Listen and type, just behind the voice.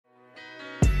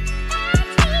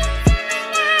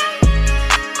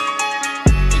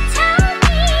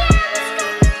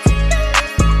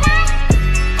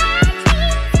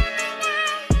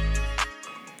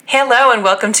Hello and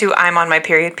welcome to I'm on my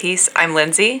period piece. I'm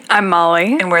Lindsay. I'm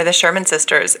Molly. And we're the Sherman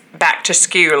sisters. Back to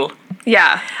school.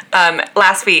 Yeah.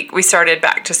 Last week we started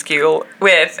back to school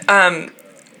with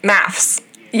maths.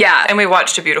 Yeah. And we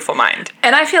watched A Beautiful Mind.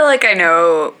 And I feel like I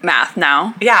know math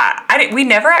now. Yeah. We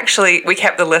never actually, we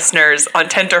kept the listeners on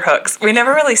tenterhooks. We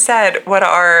never really said what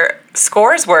our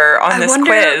scores were on this quiz.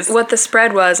 I wonder what the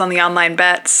spread was on the online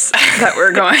bets that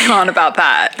were going on about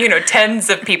that. You know, tens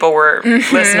of people were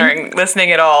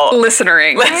listening at all.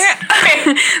 Listenering.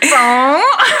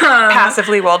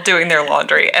 Passively while doing their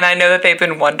laundry. And I know that they've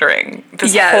been wondering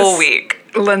this whole week.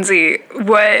 Lindsay,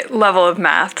 what level of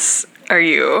maths are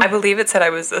you? I believe it said I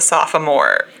was a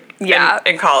sophomore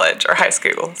in college or high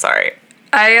school. Sorry.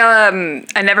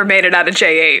 I never made it out of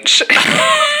JH.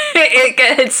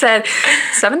 it said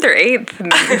 7th or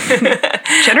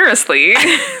 8th, generously.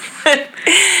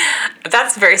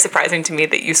 That's very surprising to me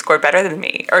that you scored better than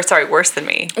me. Or, sorry, worse than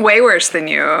me. Way worse than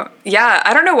you. Yeah,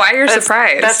 I don't know why you're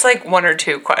surprised. That's like 1 or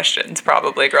 2 questions,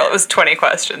 probably, girl. It was 20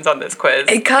 questions on this quiz.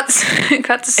 It got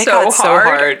so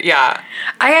hard. Yeah.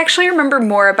 I actually remember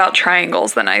more about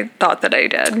triangles than I thought that I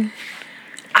did.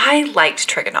 I liked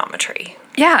trigonometry.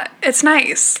 Yeah, it's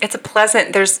nice. It's a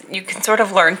pleasant, you can sort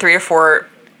of learn 3 or 4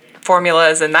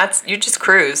 formulas and you just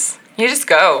cruise. You just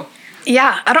go.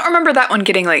 Yeah, I don't remember that one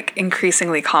getting like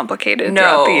increasingly complicated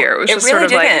throughout the year. It was just really sort of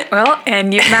didn't. like, well,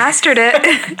 and you've mastered it.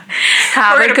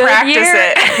 Have We're a gonna good practice year.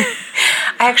 it.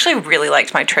 I actually really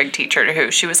liked my trig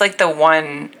teacher she was like the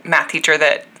one math teacher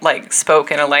that like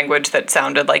spoke in a language that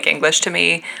sounded like English to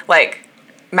me. Like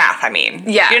math, I mean.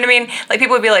 Yeah. You know what I mean? Like,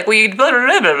 people would be like, well, you blah, blah,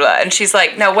 blah, blah, blah. And she's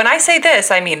like, no, when I say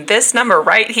this, I mean this number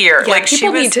right here. Yeah, like,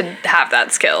 people need to have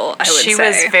that skill, I would say. She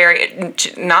was very,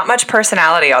 not much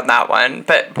personality on that one,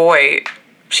 but boy,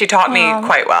 she taught me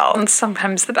quite well. And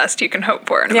sometimes the best you can hope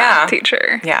for in a math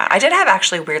teacher. Yeah. I did have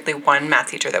actually, weirdly, one math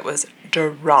teacher that was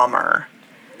drama.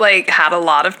 Like, had a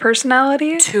lot of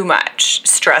personality? Too much.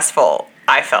 Stressful,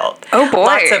 I felt. Oh, boy.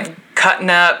 Lots of cutting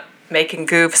up, making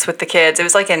goofs with the kids. It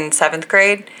was like in 7th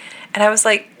grade. And I was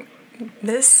like,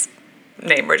 Miss,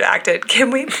 name redacted,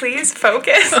 can we please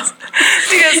focus?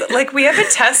 Because, like, we have a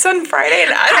test on Friday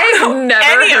and I've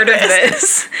never heard of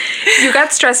this. You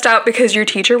got stressed out because your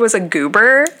teacher was a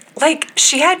goober? Like,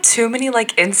 she had too many,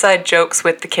 like, inside jokes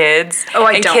with the kids. Oh,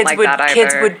 I don't like that either.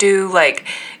 Kids would do, like,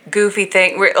 goofy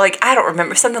thing where, like, I don't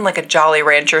remember, something like a Jolly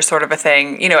Rancher sort of a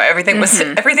thing. You know, everything was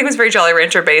very Jolly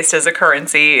Rancher based as a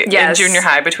currency in junior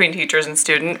high between teachers and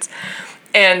students.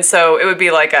 And so it would be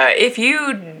like if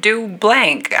you do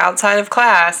blank outside of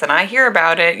class and I hear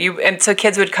about it, and so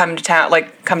kids would come to town,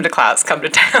 like come to class, come to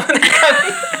town.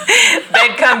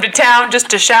 They'd come to town just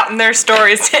to shout in their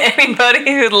stories to anybody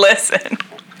who'd listen.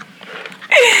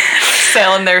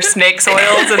 Selling their snakes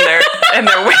oils and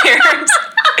their wares.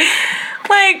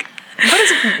 Like,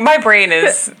 my brain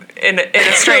is in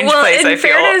a strange place, I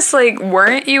feel. In fairness, like,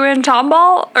 weren't you in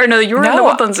Tomball? Or no, you were in the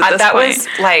Woodlands at this point. That was,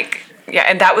 like, yeah,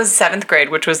 and that was 7th grade,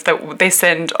 which was they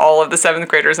send all of the 7th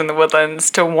graders in the Woodlands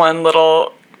to one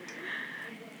little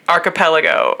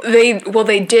archipelago. They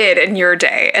did in your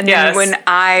day. And then when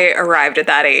I arrived at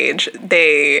that age,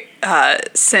 they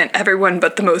sent everyone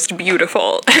but the most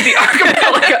beautiful to the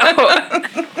archipelago.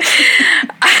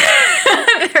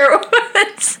 There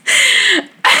was...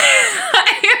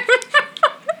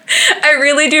 I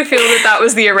really do feel that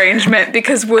was the arrangement,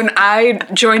 because when I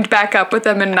joined back up with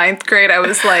them in 9th grade, I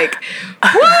was like,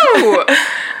 whoa,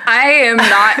 I am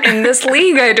not in this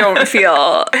league, I don't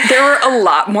feel. There were a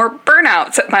lot more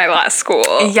burnouts at my last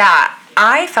school. Yeah,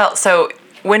 I felt so.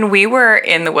 When we were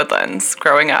in the Woodlands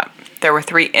growing up, there were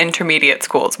 3 intermediate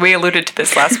schools. We alluded to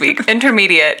this last week.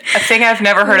 Intermediate, a thing I've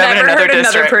never heard of in another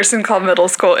district. Another person called middle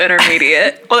school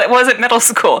intermediate. Well, it wasn't middle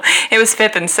school. It was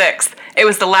 5th and 6th. It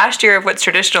was the last year of what's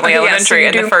traditionally elementary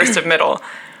and the first of middle.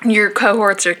 Your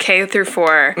cohorts are K through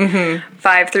 4,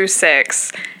 5 through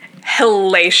 6.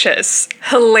 Hellacious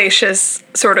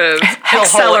sort of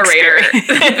accelerator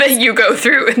that you go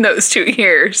through in those 2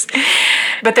 years.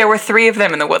 But there were 3 of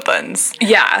them in the Woodlands.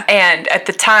 Yeah. And at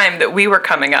the time that we were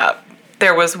coming up,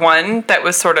 there was one that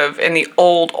was sort of in the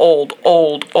old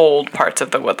parts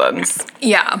of the Woodlands.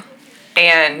 Yeah.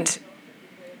 And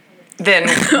then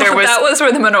there was... That was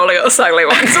where the Manolio Ugly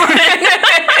ones were.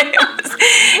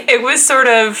 It was sort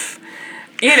of,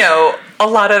 you know, a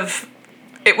lot of...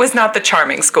 It was not the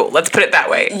charming school, let's put it that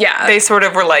way. Yeah. They sort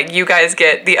of were like, you guys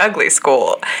get the ugly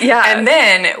school. Yeah. And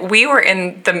then we were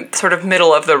in the sort of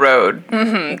middle of the road.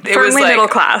 Mm-hmm. Firmly middle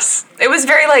class. It was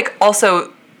very, like,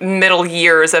 also middle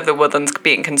years of the Woodlands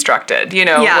being constructed, you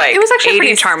know? Yeah, like it was actually 80s, a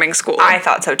pretty charming school. I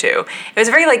thought so, too. It was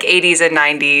very, like, 80s and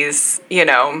 90s, you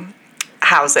know,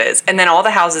 houses. And then all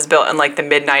the houses built in like the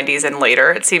mid-90s and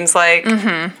later, it seems like,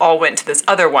 all went to this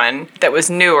other one that was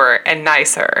newer and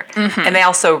nicer. And they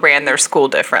also ran their school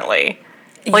differently.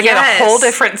 Like, it had a whole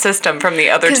different system from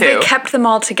the other two. Because they kept them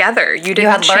all together. You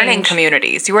had learning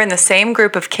communities. You were in the same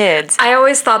group of kids. I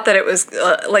always thought that it was,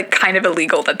 like, kind of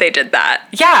illegal that they did that.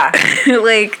 Yeah.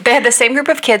 Like... They had the same group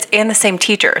of kids and the same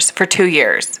teachers for 2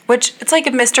 years, which, it's like a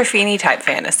Mr. Feeney type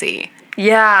fantasy.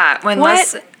 Yeah.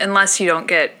 Unless you don't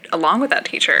get along with that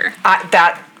teacher.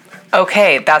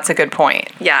 Okay, that's a good point.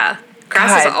 Yeah.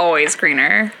 Grass is always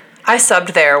greener. I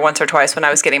subbed there once or twice when I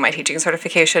was getting my teaching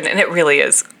certification, and it really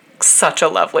is such a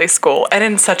lovely school and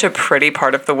in such a pretty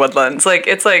part of the Woodlands. Like,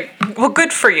 it's like, well,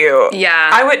 good for you.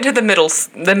 Yeah. I went to the middle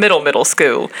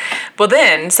school. Well,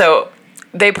 then, so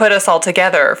they put us all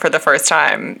together for the first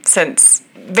time since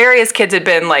various kids had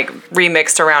been, like,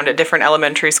 remixed around at different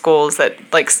elementary schools that,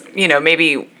 like, you know,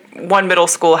 maybe one middle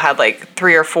school had, like,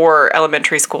 3 or 4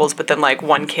 elementary schools, but then, like,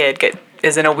 one kid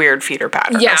is in a weird feeder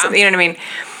pattern or something. You know what I mean?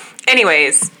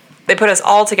 Anyways, they put us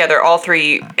all together, all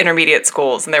 3 intermediate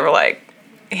schools, and they were like,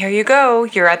 here you go.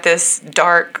 You're at this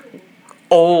dark,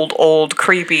 old,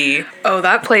 creepy. Oh,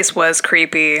 that place was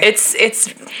creepy. It's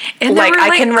and like,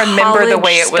 I can remember the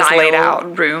way it was laid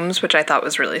out. Rooms, which I thought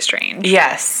was really strange.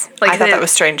 Yes, like I thought that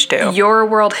was strange too. Your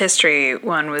World History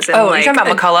one was in. Oh, you're talking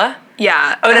about McCullough?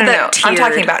 Yeah. Oh no. I'm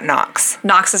talking about Knox.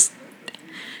 Knox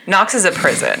is a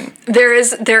prison. There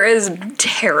is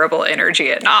terrible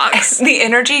energy at Knox. The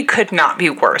energy could not be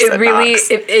worse. It really.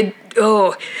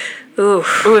 Knox.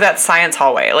 Ooh, that science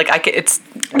hallway. Like,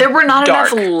 there were not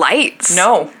dark. enough lights.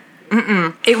 No.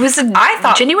 It was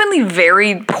genuinely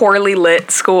very poorly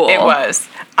lit school. It was.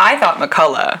 I thought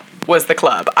McCullough was the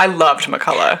club. I loved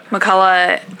McCullough.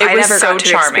 I never got to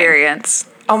experience.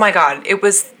 Oh my God. It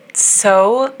was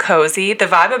so cozy. The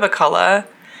vibe of McCullough.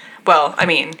 Well, I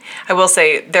mean, I will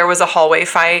say there was a hallway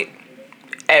fight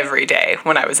every day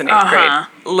when I was in 8th grade.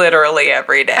 Literally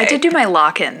every day. I did do my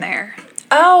lock-in there.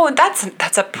 Oh,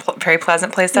 that's a very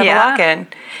pleasant place to have a lock-in.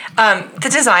 The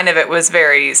design of it was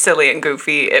very silly and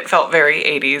goofy. It felt very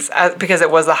 80s because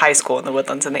it was a high school in the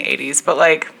Woodlands in the 80s. But,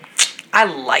 like, I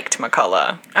liked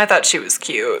McCullough. I thought she was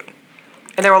cute.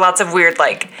 And there were lots of weird,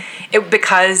 like,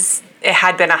 because it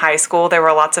had been a high school, there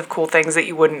were lots of cool things that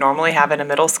you wouldn't normally have in a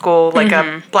middle school, like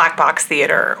a black box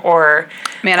theater or...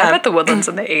 Man, I bet the Woodlands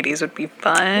in the 80s would be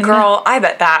fun. Girl, I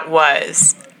bet that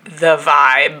was the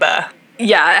vibe.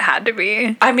 Yeah, it had to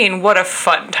be. I mean, what a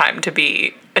fun time to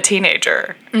be a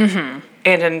teenager. And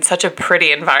in such a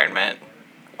pretty environment.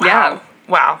 Wow. Yeah.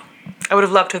 Wow. I would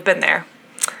have loved to have been there.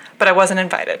 But I wasn't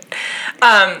invited.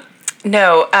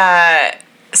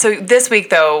 So this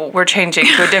week, though, we're changing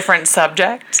to a different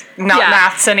subject. Not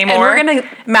maths anymore. And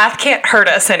math can't hurt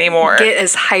us anymore. Get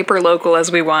as hyper local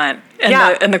as we want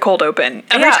in the cold open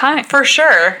every time. For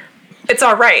sure. It's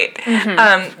all right.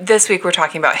 This week, we're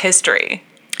talking about history.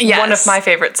 Yes. One of my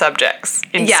favorite subjects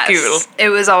in school. It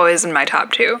was always in my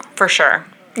top 2. For sure.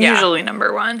 Yeah. Usually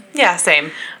number 1. Yeah,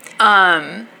 same.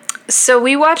 So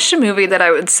we watched a movie that I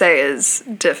would say is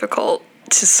difficult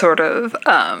to sort of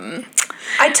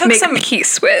make some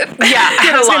peace with. Yeah,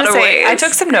 in a lot of ways. I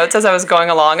took some notes as I was going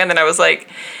along, and then I was like,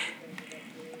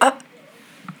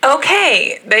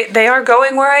 okay, they are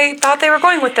going where I thought they were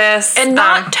going with this. And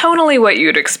not tonally what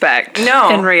you'd expect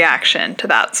in reaction to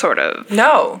that sort of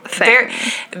thing.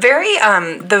 Very,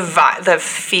 the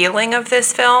feeling of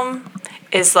this film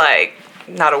is like,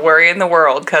 not a worry in the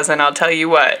world, cousin, I'll tell you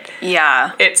what.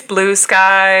 Yeah. It's blue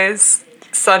skies,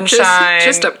 sunshine.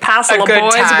 Just a passel of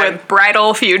boys with bright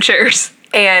old futures.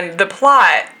 And the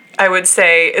plot, I would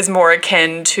say, is more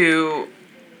akin to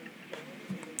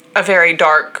a very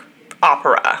dark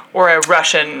opera or a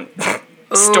Russian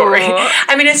story.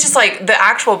 I mean, it's just like the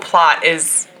actual plot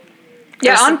is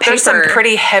on paper there's some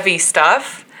pretty heavy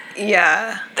stuff.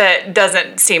 Yeah. That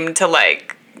doesn't seem to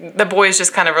like the boys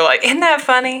just kind of are like, isn't that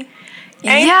funny?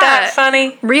 Ain't that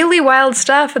funny? Really wild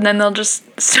stuff, and then they'll just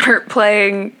start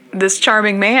playing This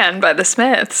Charming Man by the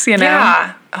Smiths, you know?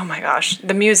 Yeah. Oh my gosh.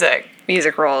 The music.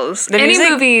 Music rolls. Any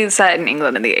movie set in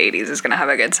England in the 80s is going to have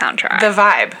a good soundtrack. The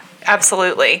vibe.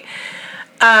 Absolutely.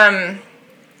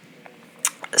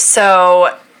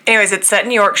 So, anyways, it's set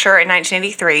in Yorkshire in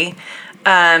 1983.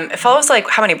 It follows, like,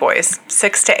 how many boys?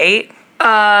 6 to 8?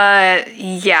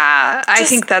 Yeah. I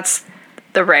think that's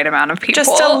the right amount of people.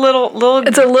 Just a little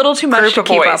It's a little too much to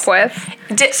keep boys. up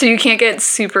with. So you can't get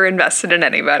super invested in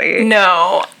anybody.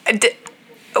 No.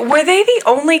 Were they the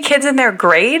only kids in their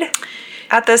grade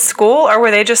at this school? Or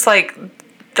were they just, like,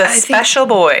 the special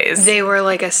boys? They were,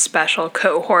 like, a special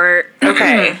cohort.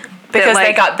 Okay. Because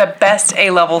they got the best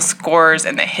A-level scores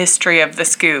in the history of the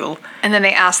school. And then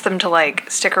they asked them to, like,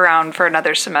 stick around for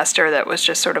another semester that was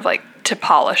just sort of, like, to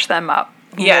polish them up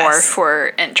more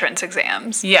for entrance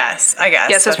exams. Yes, I guess.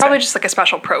 Yeah, so it's probably just, like, a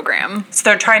special program. So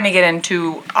they're trying to get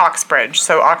into Oxbridge,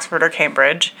 so Oxford or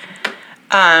Cambridge.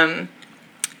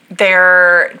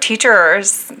 Their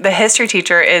teachers, the history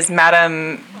teacher is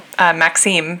Madame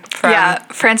Maxime from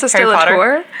Frances Harry de la Potter.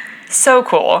 Tour. So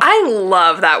cool. I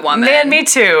love that woman. Man, me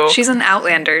too. She's an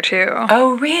Outlander too.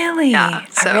 Oh, really? Yeah.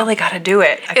 So I really got to do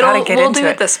it. I got to get into it. We'll do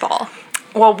it this fall.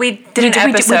 Well, we did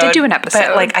an episode. We did do an episode.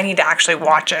 But, like, I need to actually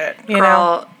watch it, you Girl,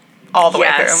 know? All the way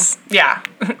through. Yeah.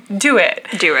 Do it.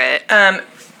 Do it.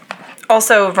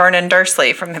 Also, Vernon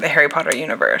Dursley from the Harry Potter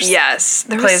universe. Yes.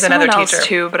 There plays was someone another else teacher.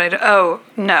 too, but oh,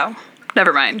 no.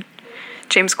 Never mind.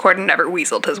 James Corden never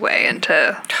weaseled his way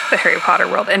into the Harry Potter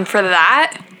world. And for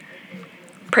that,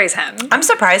 praise him. I'm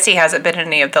surprised he hasn't been in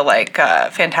any of the, like,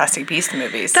 Fantastic Beasts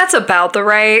movies. That's about the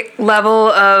right level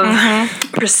of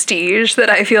prestige that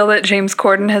I feel that James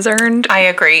Corden has earned. I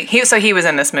agree. So he was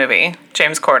in this movie,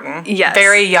 James Corden. Yes.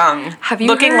 Very young. Have you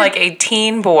looking heard like a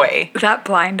teen boy. that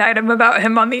blind item about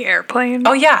him on the airplane?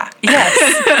 Oh, yeah. Yes.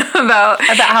 about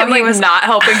how he he was was not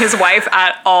helping his wife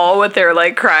at all with their,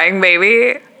 like, crying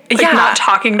baby. Like, Yeah. not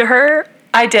talking to her.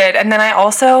 I did. And then I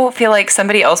also feel like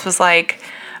somebody else was like,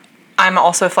 I'm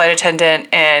also a flight attendant,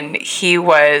 and he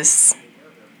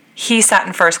sat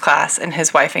in first class and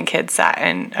his wife and kids sat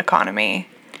in economy.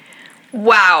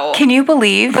 Wow. Can you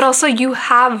believe? But also, you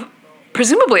have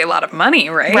presumably a lot of money,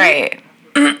 right? Right.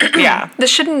 Yeah.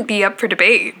 This shouldn't be up for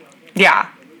debate. Yeah.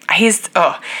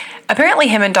 Apparently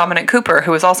him and Dominic Cooper,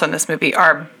 who was also in this movie,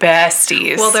 are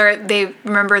besties. Well,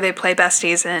 they play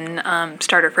besties in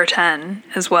Starter for 10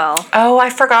 as well. Oh,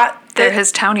 I forgot. They're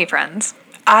his townie friends.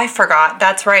 I forgot.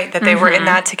 That's right, that they were in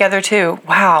that together too.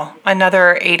 Wow.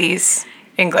 Another 80s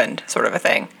England sort of a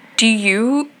thing. Do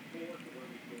you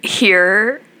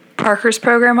hear Parker's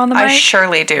program on the mic? I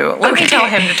surely do. Let me tell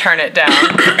him to turn it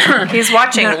down. He's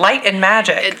watching Light and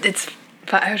Magic.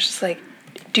 I was just like,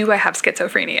 do I have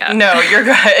schizophrenia? No, you're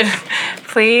good.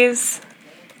 Please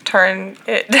turn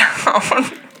it down.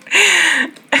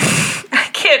 I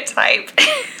can't type.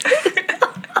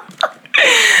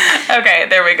 Okay,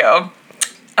 there we go.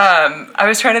 I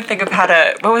was trying to think of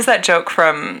what was that joke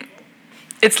from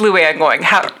It's Luann going,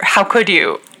 how could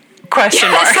you?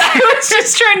 Question mark. I was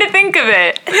just trying to think of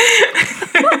it.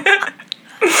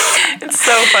 It's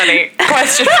so funny.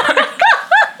 Question mark.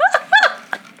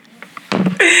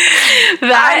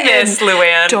 I miss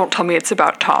Luann. Don't tell me it's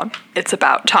about Tom. It's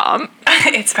about Tom.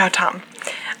 It's about Tom.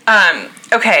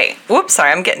 Okay. Whoops,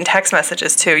 sorry, I'm getting text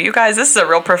messages too. You guys, this is a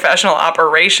real professional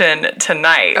operation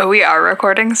tonight. Oh, we are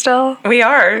recording still? We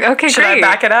are. Okay, Should great. I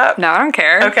back it up? No, I don't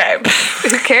care. Okay.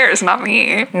 Who cares? Not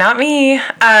me. Not me.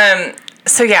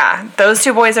 So yeah, those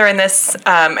two boys are in this,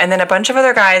 and then a bunch of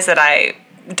other guys that I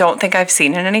don't think I've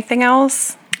seen in anything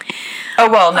else. Oh,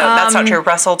 well, no, that's not true.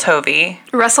 Russell Tovey.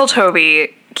 Russell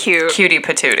Tovey, cute. Cutie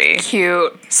patootie.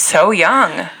 Cute. So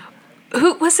young.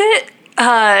 Who was it?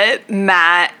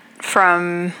 Matt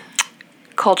from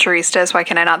Culturistas. Why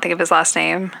can I not think of his last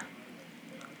name?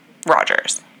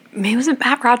 Rogers. Maybe was it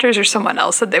Matt Rogers or someone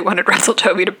else said they wanted Russell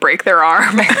Tovey to break their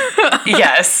arm?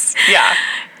 Yes. Yeah.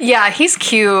 Yeah, he's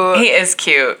cute. He is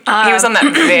cute. He was on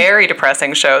that very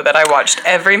depressing show that I watched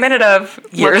every minute of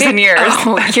years and years.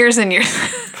 Oh, years and years.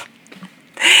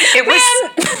 It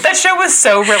was that show was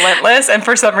so relentless, and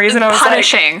for some reason I was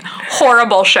punishing,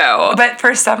 horrible show. But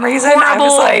for some reason I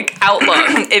was like,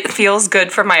 outlook. It feels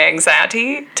good for my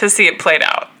anxiety to see it played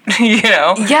out. You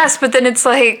know? Yes, but then it's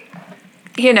like,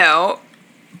 you know,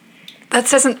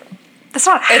 that's not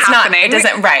happening. It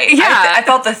doesn't. Right. Yeah. I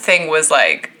felt the thing was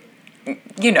like,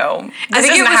 you know, this I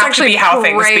think doesn't it was have actually to be how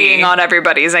things preying be. on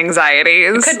everybody's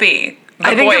anxieties. It could be.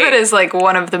 I think of it as like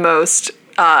one of the most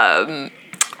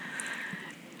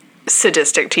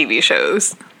sadistic TV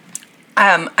shows.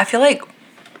 I feel like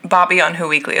Bobby on Who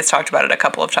Weekly has talked about it a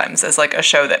couple of times as like a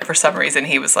show that for some reason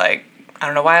he was like, I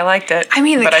don't know why I liked it. I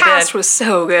mean, the cast was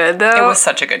so good, though. It was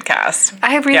such a good cast.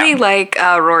 I really like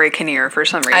Rory Kinnear for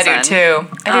some reason. I do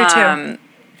too.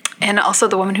 And also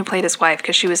the woman who played his wife,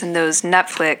 because she was in those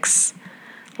Netflix,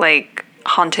 like,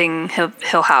 Haunting Hill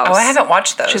House. Oh, I haven't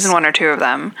watched those. She's in one or two of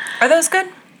them. Are those good?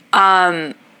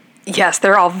 Yes,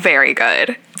 they're all very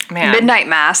good. Man. Midnight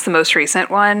Mass, the most recent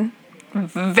one,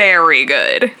 very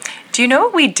good. Do you know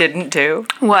what we didn't do?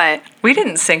 What? We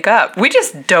didn't sync up. We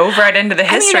just dove right into the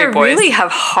history, I boys. really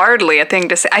have hardly a thing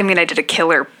to say. I mean, I did a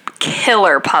killer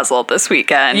puzzle this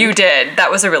weekend. You did. That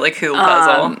was a really cool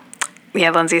puzzle.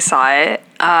 Yeah, Lindsay saw it.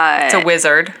 It's a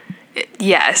wizard.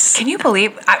 Yes. Can you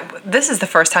believe this is the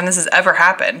first time this has ever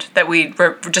happened that we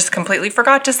just completely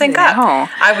forgot to sync up?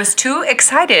 I was too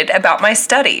excited about my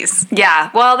studies.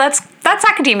 Yeah. Well, that's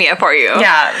academia for you.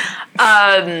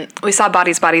 Yeah. We saw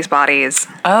Bodies, Bodies, Bodies.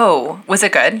 Oh, was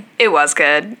it good? It was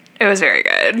good. It was very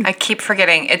good. I keep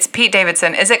forgetting. It's Pete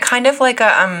Davidson. Is it kind of like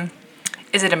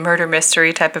is it a murder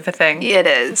mystery type of a thing? It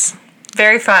is.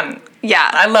 Very fun. Yeah.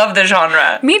 I love the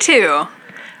genre. Me too.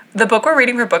 The book we're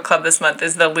reading for book club this month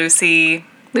is the Lucy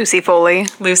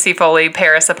Foley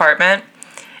Paris Apartment.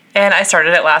 And I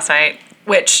started it last night,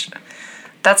 which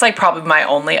that's like probably my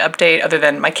only update other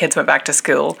than my kids went back to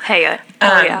school. Hey,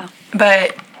 yeah.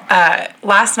 But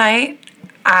last night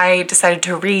I decided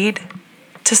to read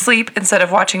to sleep instead of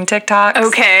watching TikToks.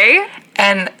 Okay.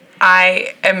 And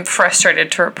I am frustrated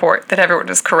to report that everyone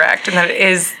is correct and that it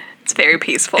is... It's very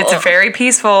peaceful. It's very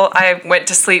peaceful. I went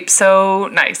to sleep so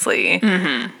nicely.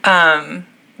 Mm-hmm.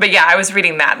 But yeah, I was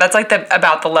reading that. That's like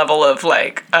about the level of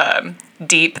like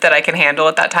deep that I can handle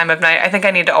at that time of night. I think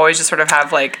I need to always just sort of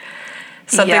have like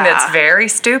something that's very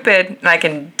stupid and I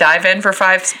can dive in for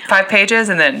five pages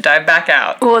and then dive back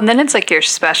out. Well, and then it's like your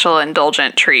special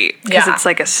indulgent treat because it's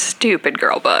like a stupid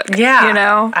girl book. Yeah. You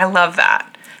know? I love that.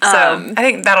 So I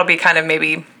think that'll be kind of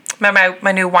maybe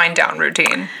my new wind down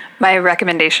routine. My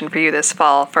recommendation for you this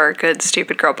fall for a good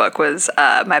stupid girl book was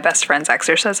My Best Friend's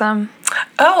Exorcism.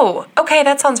 Oh, okay.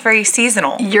 That sounds very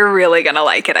seasonal. You're really going to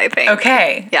like it, I think.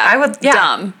 Okay. Yeah. I would, yeah.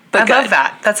 Dumb, but good. I love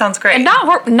that. That sounds great. And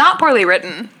not poorly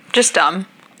written, just dumb.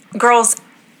 Girls,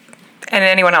 and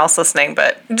anyone else listening,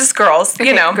 but just girls, okay,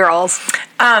 you know. Girls.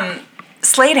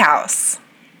 Slade House.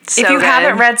 So if you good.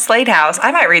 haven't read Slade House,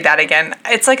 I might read that again.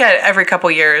 It's like every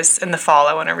couple years in the fall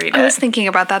I want to read it. I was thinking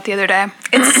about that the other day.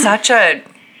 It's such a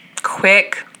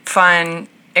quick, fun,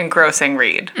 engrossing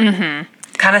read. Mm-hmm.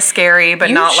 Kind of scary, but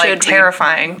not like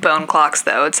terrifying. Bone Clocks,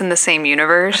 though. It's in the same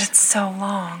universe. But it's so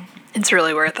long. It's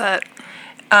really worth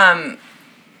it.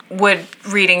 Would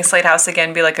reading Slade House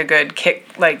again be like a good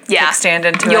kickstand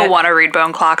into it? You'll want to read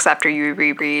Bone Clocks after you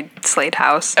reread Slade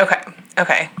House.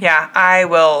 Okay. Yeah, I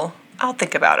will. I'll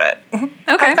think about it. Okay.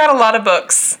 I've got a lot of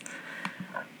books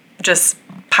just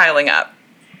piling up.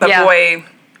 But boy,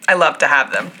 I love to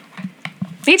have them.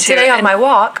 Me too. Today on my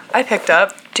walk, I picked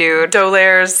up Dude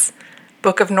D'Aulaire's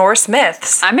Book of Norse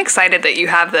Myths. I'm excited that you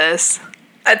have this.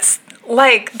 It's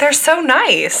like, they're so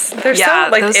nice. They're so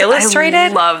like illustrated. I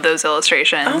love those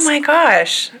illustrations. Oh my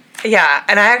gosh. Yeah,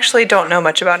 and I actually don't know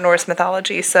much about Norse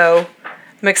mythology, so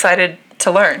I'm excited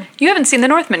to learn. You haven't seen The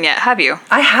Northman yet, have you?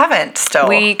 I haven't still.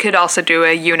 We could also do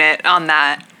a unit on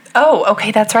that. Oh,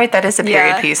 okay, that's right. That is a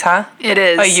period piece, huh? It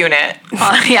is. A unit.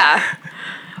 Yeah.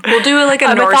 We'll do like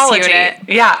a Norse mythology unit.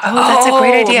 Yeah. Oh, that's a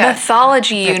great idea.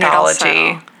 Mythology unit also.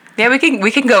 Yeah, we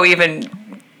can go even.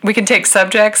 We can take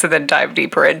subjects and then dive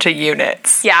deeper into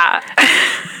units. Yeah.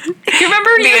 You remember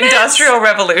the Industrial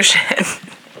Revolution?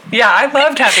 Yeah, I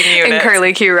loved having units. And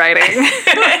curly Q writing.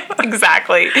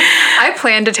 Exactly. I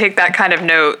plan to take that kind of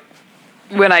note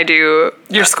when I do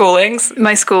your schoolings.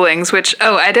 My schoolings, which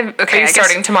I did. Okay, are you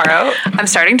starting tomorrow? I'm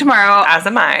starting tomorrow. As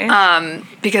am I.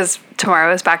 Because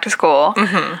tomorrow is back to school.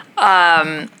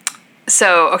 Mm-hmm.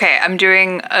 So okay, I'm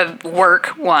doing a work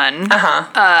one.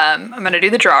 I'm gonna do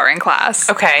the drawing class.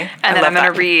 Okay. And then I'm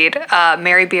gonna read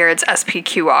Mary Beard's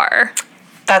SPQR.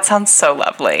 That sounds so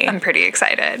lovely. I'm pretty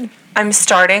excited. I'm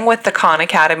starting with the Khan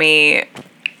Academy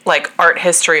like art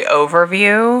history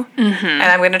overview, and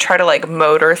I'm going to try to like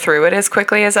motor through it as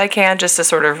quickly as I can just to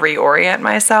sort of reorient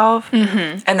myself,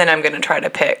 and then I'm going to try to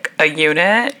pick a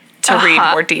unit to read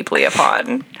more deeply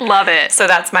upon. Love it. So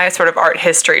that's my sort of art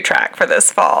history track for this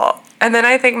fall. And then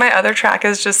I think my other track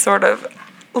is just sort of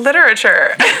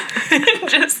literature.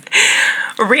 Just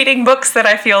reading books that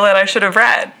I feel that I should have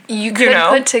read. You could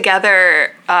put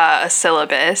together a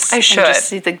syllabus. I should. And just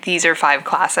see these are 5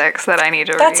 classics that I need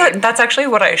to read. That's actually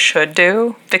what I should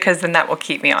do, because then that will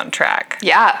keep me on track.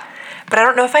 Yeah. But I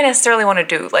don't know if I necessarily want to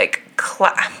do like,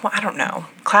 I don't know,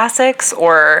 classics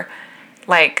or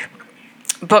like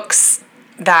books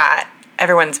that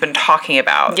everyone's been talking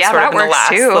about sort of in the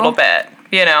last little bit.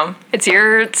 You know? It's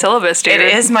your syllabus, dude. It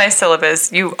is my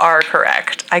syllabus. You are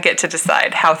correct. I get to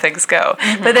decide how things go.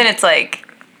 Mm-hmm. But then it's like,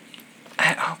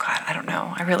 I don't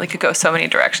know. I really could go so many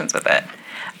directions with it.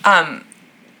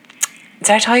 Did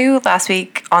I tell you last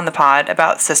week on the pod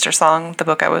about Sister Song, the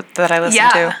book that I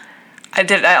listened to? I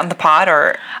did it on the pod,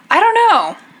 or? I don't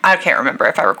know. I can't remember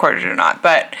if I recorded it or not.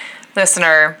 But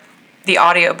listener, the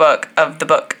audiobook of the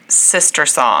book Sister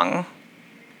Song,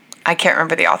 I can't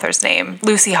remember the author's name,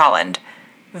 Lucy Holland.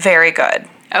 Very good.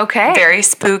 Okay. Very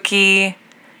spooky.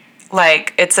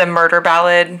 Like, it's a murder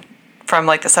ballad from,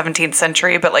 like, the 17th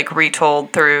century, but, like,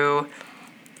 retold through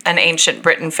an ancient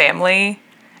Britain family,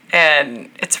 and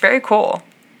it's very cool.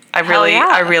 I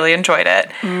really enjoyed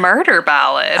it. Murder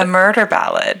ballad. A murder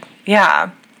ballad.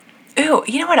 Yeah. Ooh,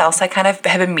 you know what else I kind of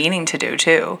have been meaning to do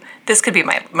too? This could be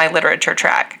my literature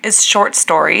track, is short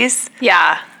stories.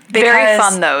 Yeah. Very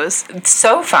fun, those. It's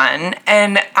so fun.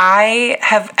 And I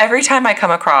have, every time I come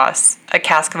across a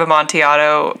Cask of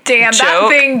Amontillado Damn, that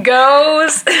thing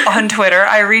goes. on Twitter,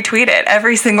 I retweet it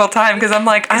every single time because I'm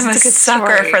like, I'm a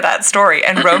sucker for that story.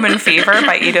 And Roman Fever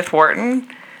by Edith Wharton.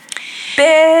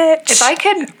 Bitch. If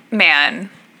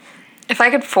I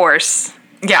could force.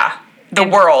 Yeah, the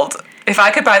world. If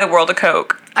I could buy the world a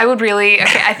Coke. I would really,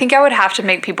 I think I would have to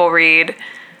make people read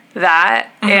that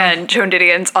and Joan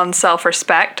Didion's On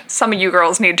Self-Respect. Some of you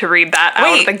girls need to read that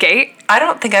out of the gate. I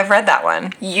don't think I've read that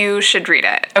one. You should read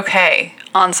it. Okay.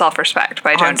 On Self-Respect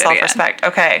by Joan Didion. On Self-Respect,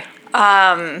 okay.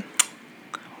 Man,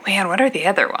 what are the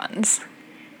other ones?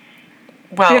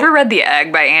 Well, have you ever read The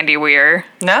Egg by Andy Weir?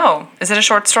 No. Is it a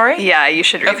short story? Yeah, you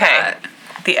should read that.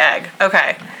 The Egg.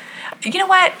 Okay. You know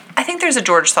what? I think there's a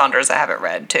George Saunders I haven't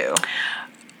read, too.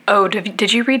 Oh,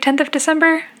 did you read 10th of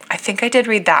December? I think I did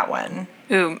read that one.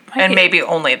 Ooh. And maybe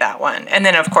only that one. And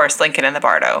then, of course, Lincoln and the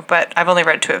Bardo. But I've only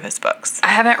read 2 of his books. I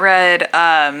haven't read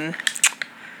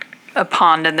A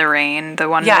Pond in the Rain, the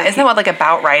one. Yeah, isn't that what, like,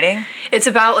 about writing? It's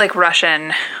about, like,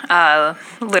 Russian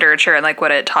literature and, like,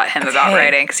 what it taught him about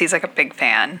writing, because he's, like, a big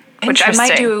fan. Which I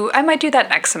might do that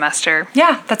next semester.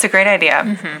 Yeah, that's a great idea.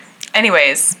 Mm-hmm.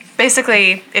 Anyways,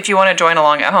 basically, if you want to join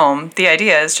along at home, the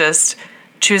idea is just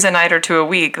choose a night or 2 a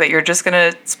week that you're just going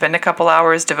to spend a couple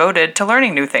hours devoted to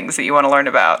learning new things that you want to learn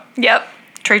about. Yep.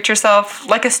 Treat yourself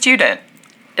like a student.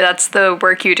 That's the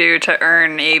work you do to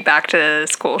earn a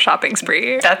back-to-school shopping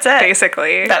spree. That's it.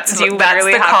 Basically. That's you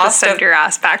literally have to send your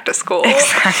ass back to school.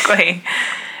 Exactly.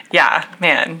 Yeah,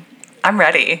 man. I'm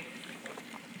ready.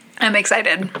 I'm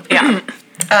excited. Yeah.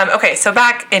 Okay, so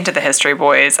back into the History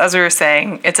Boys. As we were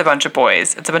saying, it's a bunch of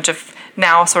boys. It's a bunch of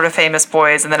now sort of famous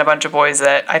boys, and then a bunch of boys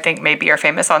that I think maybe are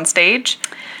famous on stage.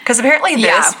 Because apparently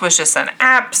this was just an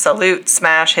absolute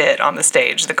smash hit on the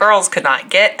stage. The girls could not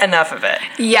get enough of it.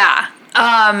 Yeah.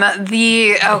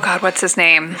 Oh God, what's his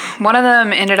name? One of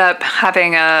them ended up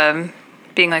having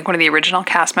being like one of the original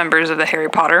cast members of the Harry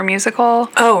Potter musical.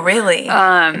 Oh, really?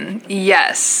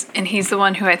 Yes. And he's the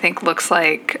one who I think looks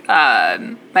like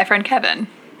my friend Kevin.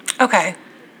 Okay.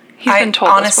 He's been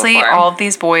told honestly, this before. all of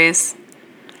these boys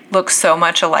look so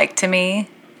much alike to me.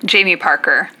 Jamie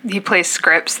Parker. He plays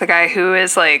Scripps, the guy who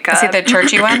is like... Is he the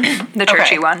churchy one? The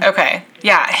churchy one. Okay.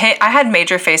 Yeah, I had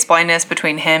major face blindness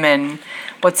between him and...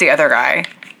 What's the other guy?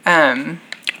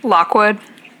 Lockwood?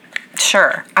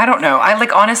 Sure. I don't know. I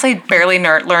honestly barely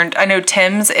learned. I know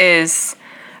Tim's is...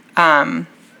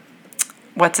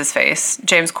 what's his face?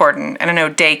 James Corden. And I know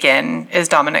Dakin is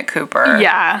Dominic Cooper.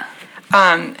 Yeah.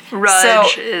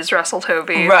 Rudge is Russell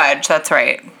Tovey. Rudge, that's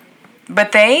right.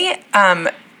 But they...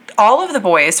 all of the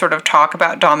boys sort of talk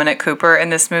about Dominic Cooper in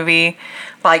this movie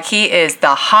like he is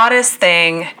the hottest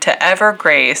thing to ever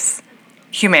grace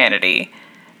humanity.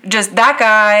 Just that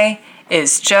guy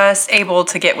is just able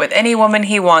to get with any woman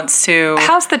he wants to.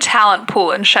 How's the talent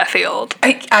pool in Sheffield?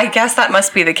 I guess that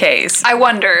must be the case. I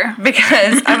wonder.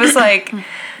 Because I was like,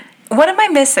 what am I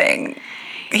missing?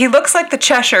 He looks like the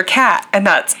Cheshire Cat, and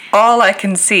that's all I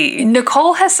can see.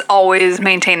 Nicole has always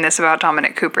maintained this about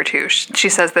Dominic Cooper, too. She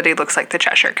says that he looks like the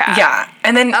Cheshire Cat. Yeah.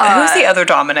 And then who's the other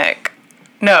Dominic?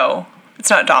 No, it's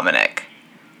not Dominic.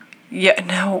 Yeah,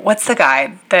 no, what's the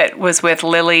guy that was with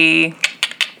Lily,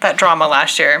 that drama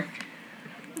last year?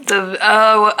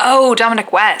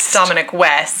 Dominic West. Dominic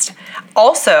West.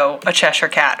 Also a Cheshire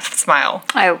Cat smile.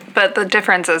 But the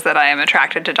difference is that I am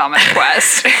attracted to Dominic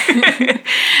West.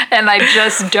 And I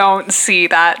just don't see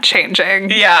that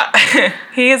changing. Yeah.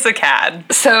 He is a cad.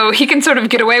 So he can sort of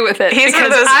get away with it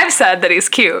because I've said that he's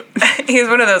cute. He's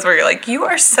one of those where you're like, you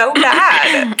are so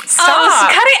bad. Stop. Oh,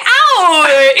 cut it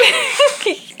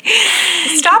out.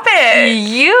 Stop it.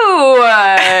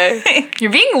 You're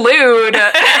being lewd.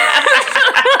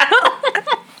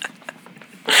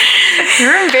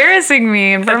 You're embarrassing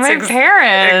me in front of my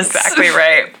parents. Exactly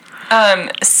right.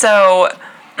 So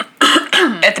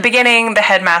at the beginning, the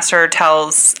headmaster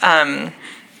tells the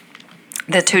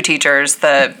 2 teachers,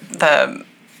 the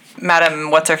Madam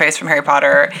What's-Her-Face from Harry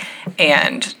Potter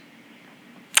and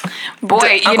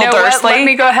boy, you know what? Let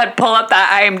me go ahead and pull up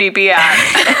that IMDb app.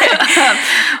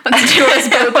 Let's do us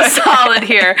both a solid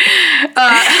here.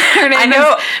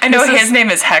 I know his name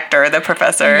is Hector, the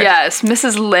professor. Yes,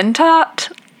 Mrs. Lintot?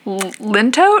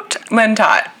 Lintot.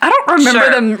 I don't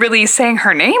remember them really saying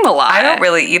her name a lot. I don't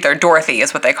really either. Dorothy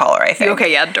is what they call her, I think.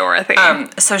 Okay, yeah, Dorothy.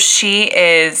 So she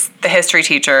is the history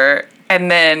teacher,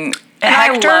 and then And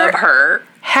Hector, I love her.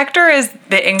 Hector is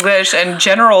the English and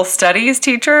general studies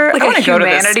teacher. Like a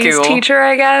humanities teacher,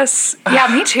 I guess. Yeah,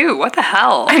 me too. What the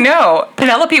hell? I know.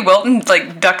 Penelope Wilton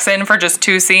like ducks in for just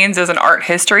 2 scenes as an art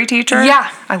history teacher.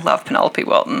 Yeah. I love Penelope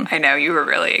Wilton. I know, you were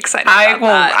really excited about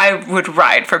that. I would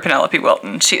ride for Penelope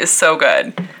Wilton. She is so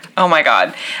good. Oh my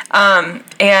God.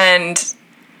 And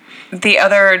the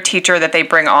other teacher that they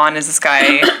bring on is this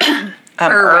guy,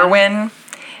 Irwin,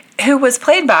 who was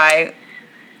played by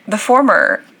the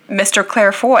former Mr.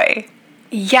 Clairefoy.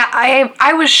 Yeah,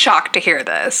 I was shocked to hear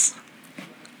this.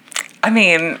 I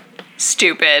mean,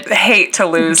 stupid. Hate to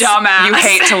lose. Dumbass. You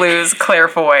hate to lose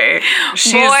Clairefoy.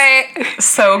 She's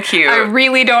so cute. I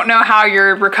really don't know how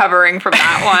you're recovering from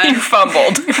that one. You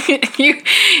fumbled.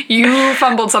 you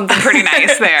fumbled something pretty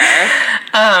nice there.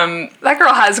 That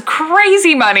girl has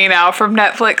crazy money now from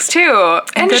Netflix too.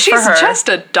 And she's just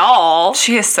a doll.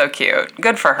 She is so cute.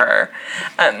 Good for her.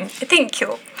 Thank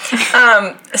you.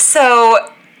 So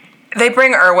they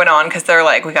bring Irwin on because they're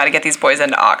like, we got to get these boys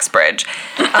into Oxbridge.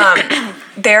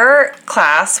 Their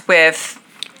class with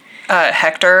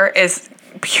Hector is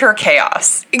pure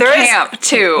chaos. There Camp,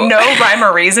 too. No rhyme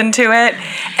or reason to it.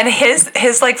 And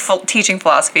his like teaching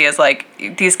philosophy is like,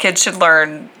 these kids should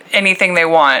learn anything they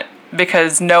want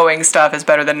because knowing stuff is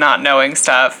better than not knowing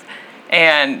stuff.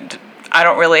 And I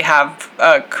don't really have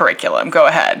a curriculum. Go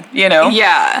ahead, you know?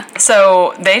 Yeah.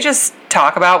 So they just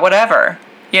talk about whatever,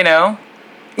 you know?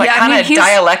 Like kind of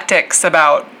dialectics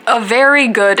about... A very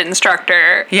good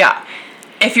instructor. Yeah.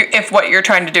 If what you're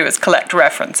trying to do is collect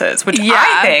references, which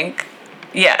I think,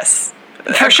 yes.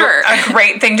 For sure. A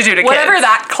great thing to do to Whatever kids.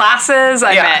 that class is,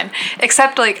 I'm in.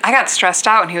 Except, like, I got stressed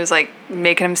out when he was, like,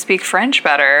 making him speak French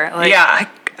better. Like, yeah.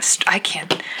 I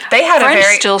can't. They had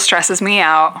French still stresses me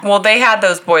out. Well, they had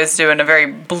those boys doing a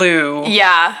very blue...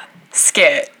 Yeah.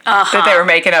 skit that they were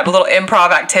making up, a little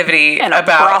improv activity in a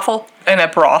brothel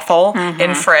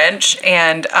in French,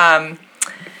 and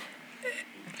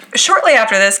shortly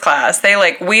after this class they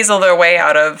like weasel their way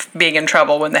out of being in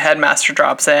trouble when the headmaster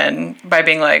drops in by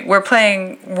being like, we're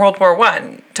playing World War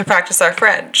I to practice our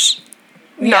French.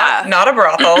 Not a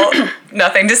brothel.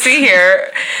 Nothing to see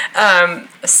here.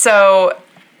 So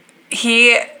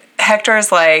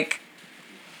Hector's like,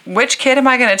 which kid am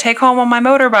I going to take home on my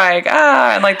motorbike?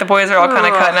 And like the boys are all kind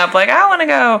of cutting up like, I want to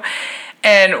go.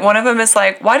 And one of them is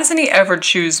like, why doesn't he ever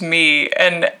choose me?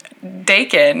 And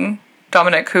Dakin,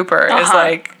 Dominic Cooper, is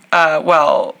like,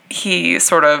 well, he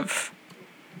sort of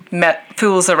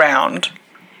fools around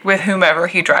with whomever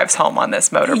he drives home on this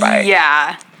motorbike.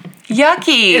 Yeah.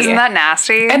 Yucky. Isn't that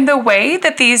nasty? And the way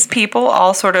that these people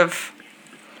all sort of...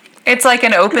 It's like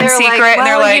an open secret, like, well, and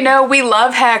they're like, you know, we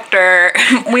love Hector.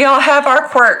 We all have our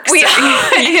quirks, you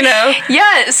know.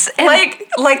 Yes, like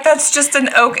that's just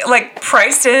like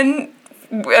priced in.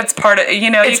 It's part of,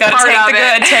 you know. You got to take the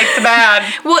good, take the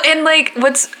bad. Well, and like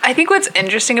I think what's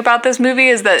interesting about this movie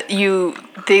is that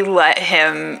they let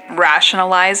him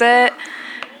rationalize it,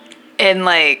 and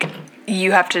like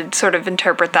you have to sort of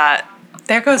interpret that.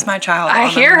 There goes my child. I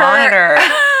on hear the monitor.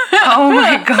 Oh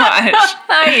my gosh.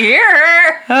 I hear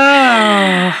her.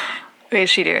 Oh. Wait, is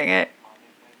she doing it?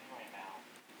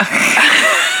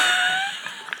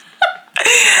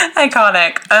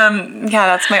 Iconic. Yeah,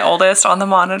 that's my oldest on the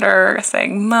monitor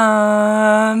saying,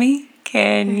 Mommy,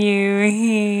 can you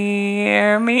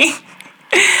hear me?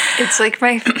 It's like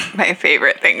my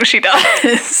favorite thing she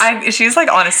does. She's like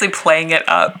honestly playing it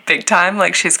up big time.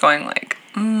 Like she's going like,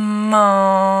 Mommy.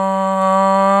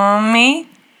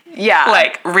 Yeah.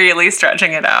 Like really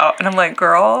stretching it out. And I'm like,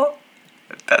 girl,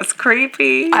 that's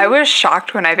creepy. I was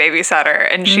shocked when I babysat her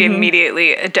and she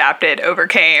immediately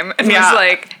overcame and was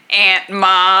like, Aunt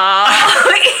Mom.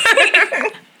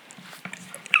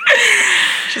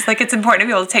 She's like, it's important to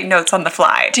be able to take notes on the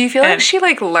fly. Do you feel like she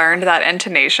like learned that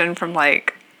intonation from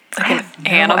like an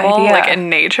animal, like in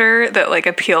nature, that like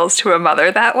appeals to a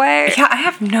mother that way? Yeah, I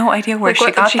have no idea where she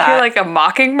got that. Did she hear like a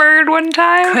mockingbird one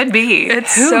time? Could be.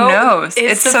 Who knows?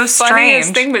 It's so strange.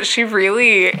 Thing, but she's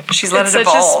let it evolve. Such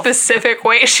a specific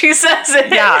way she says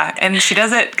it. Yeah, and she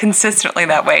does it consistently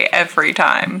that way every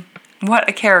time. What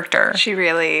a character. She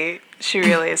really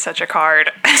is such a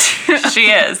card. She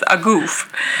is a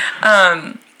goof.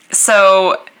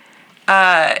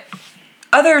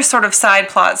 Other sort of side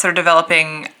plots that are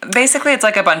developing. Basically, it's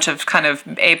like a bunch of kind of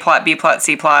A plot, B plot,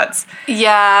 C plots.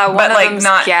 Yeah, one of them's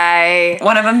gay.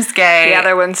 One of them's gay. The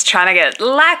other one's trying to get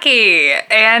lucky.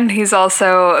 And he's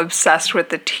also obsessed with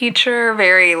the teacher.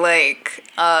 Very, like,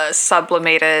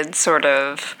 sublimated sort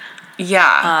of...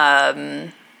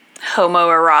 Yeah.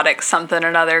 homoerotic something or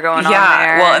another going on there.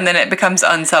 Yeah, well, and then it becomes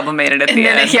unsublimated at the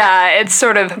end. It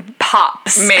sort of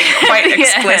pops. Made quite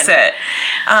explicit.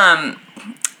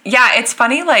 Yeah, it's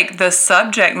funny, like, the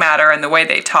subject matter and the way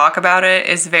they talk about it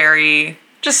is very...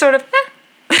 Just sort of...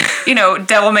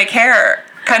 devil may care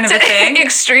kind of a thing.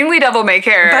 Extremely devil may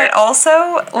care. But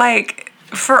also, like,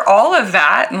 for all of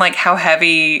that and, like, how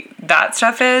heavy that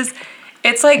stuff is,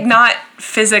 it's, like, not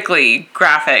physically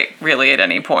graphic, really, at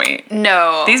any point.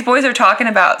 No. These boys are talking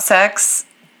about sex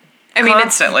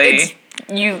constantly.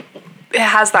 It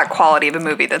has that quality of a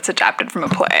movie that's adapted from a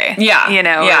play. Yeah.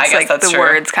 Yeah, I guess that's the true.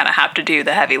 words kind of have to do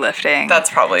the heavy lifting. That's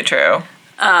probably true.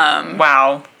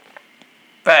 Wow.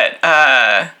 But,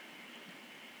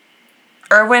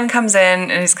 Erwin comes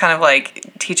in and he's kind of, like,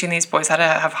 teaching these boys how to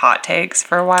have hot takes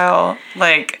for a while.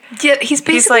 Like, yeah, he's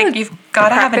basically like, you've got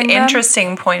to have an them.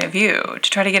 interesting point of view to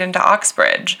try to get into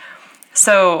Oxbridge.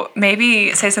 So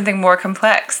maybe say something more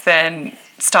complex than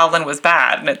Stalin was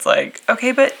bad. And it's like,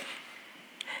 okay, but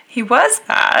he was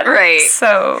bad. Right.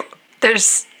 So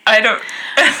I don't...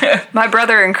 My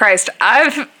brother in Christ,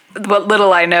 what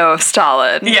little I know of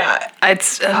Stalin. Yeah.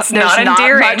 There's not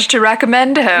endearing. much to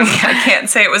recommend him. I can't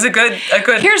say it was a good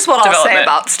Here's what I'll say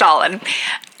about Stalin.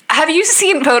 Have you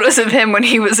seen photos of him when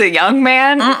he was a young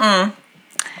man? Mm-mm.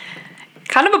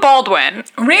 Kind of a Baldwin.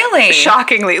 Really?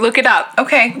 Shockingly. Look it up.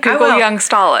 Okay. Google young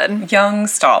Stalin. Young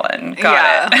Stalin.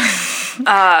 Got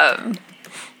it.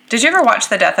 Did you ever watch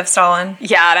The Death of Stalin?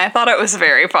 Yeah, and I thought it was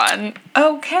very fun.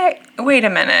 Okay. Wait a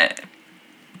minute.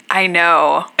 I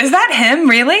know. Is that him,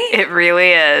 really? It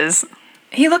really is.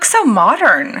 He looks so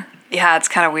modern. Yeah, it's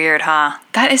kind of weird, huh?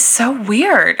 That is so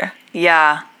weird.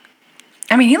 Yeah.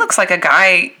 I mean, he looks like a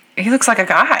guy. He looks like a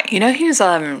guy. You know, he's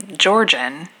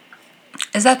Georgian.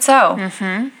 Is that so?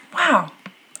 Mm-hmm. Wow.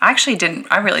 I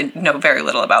really know very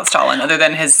little about Stalin other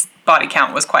than his body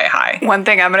count was quite high. One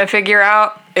thing I'm going to figure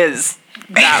out is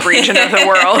that region of the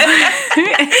world.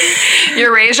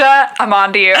 Eurasia, I'm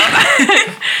on to you.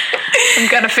 I'm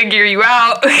going to figure you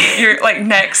out. You're like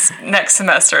next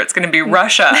semester it's going to be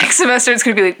Russia. Next semester it's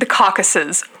going to be like the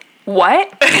Caucasus. What?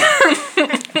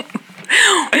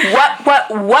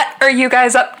 What are you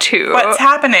guys up to? What's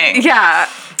happening? Yeah.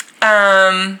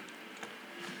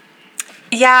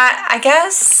 Yeah, I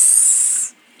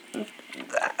guess...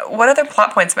 What other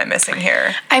plot points am I missing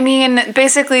here? I mean,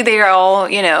 basically they're all,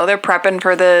 they're prepping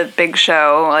for the big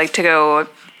show, like to go...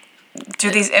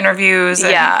 Do these interviews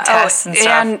and tests and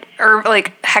stuff. Or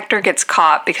Hector gets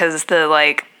caught because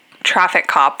the, traffic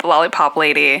cop, lollipop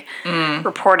lady,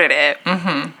 reported it.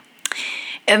 Mm-hmm.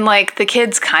 And, the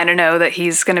kids kind of know that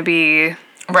he's going to be...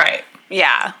 Right.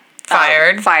 Yeah.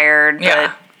 Fired. Yeah.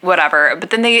 But whatever.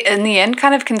 But then they, in the end,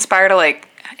 kind of conspire to,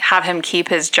 have him keep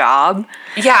his job.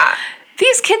 Yeah.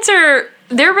 These kids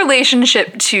their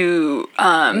relationship to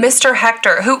Mr.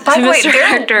 Hector, who, by the way,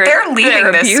 they're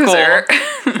leaving this school.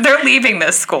 They're leaving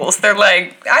this school. So they're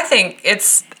like, I think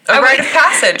it's a rite of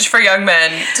passage for young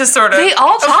men to sort of... They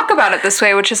all talk about it this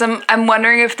way, which is, I'm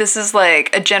wondering if this is a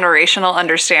generational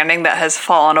understanding that has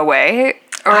fallen away.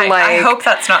 Or I hope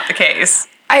that's not the case.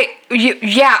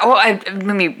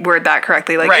 Let me word that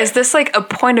correctly. Right. Is this a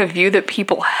point of view that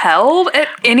people held at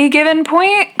any given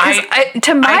point?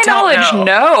 To my knowledge,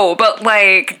 no. But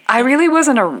I really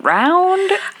wasn't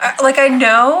around. I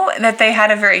know that they had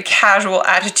a very casual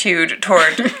attitude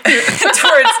towards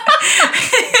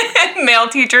male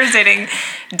teachers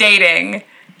dating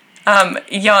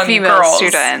young female girls.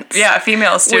 Students. Yeah,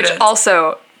 female students. Which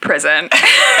also... prison.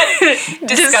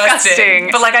 Disgusting.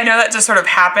 But I know that just sort of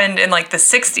happened in the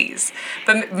 60s,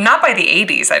 but not by the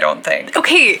 80s, I don't think.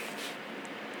 Okay.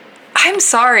 I'm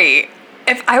sorry.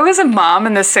 If I was a mom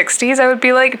in the 60s, I would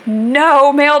be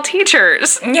no male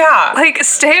teachers. Yeah.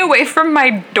 Stay away from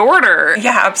my daughter.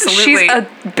 Yeah, absolutely. She's a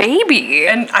baby.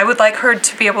 And I would like her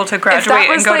to be able to graduate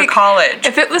and go to college.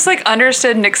 If it was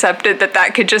understood and accepted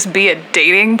that could just be a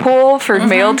dating pool for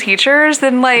male teachers,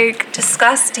 then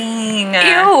disgusting.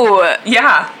 Ew.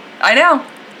 Yeah, I know.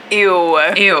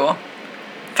 Ew.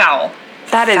 Foul.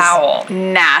 That is foul.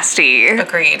 Nasty.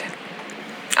 Agreed.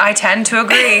 I tend to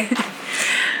agree.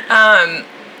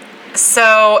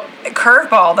 So,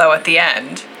 curveball, though, at the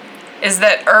end, is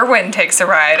that Erwin takes a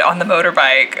ride on the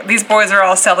motorbike. These boys are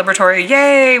all celebratory.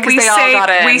 Yay, we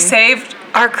saved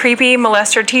our creepy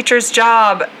molester teacher's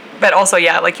job. But also,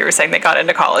 like you were saying, they got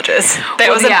into colleges. That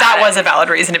was a valid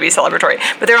reason to be celebratory.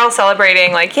 But they're all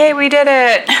celebrating, yay, we did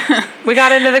it. We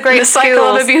got into the great schools. The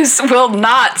cycle of abuse will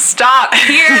not stop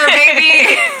here,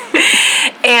 baby.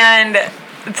 And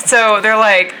so they're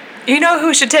like, you know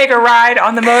who should take a ride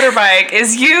on the motorbike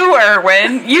is you,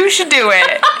 Erwin. You should do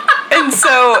it. And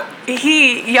so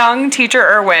young teacher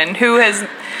Erwin, who has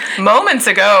moments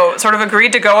ago sort of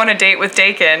agreed to go on a date with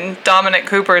Dakin, Dominic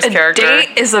Cooper's character.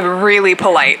 Date is a really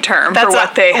polite term for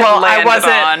what they had landed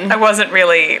on. I wasn't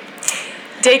really...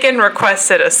 Dakin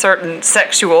requested a certain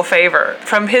sexual favor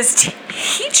from his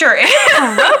teacher.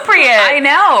 Inappropriate. I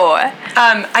know.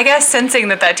 I guess sensing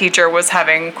that teacher was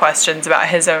having questions about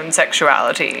his own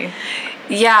sexuality.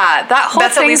 Yeah,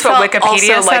 that's at least what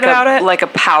Wikipedia said about it. Like a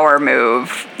power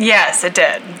move. Yes, it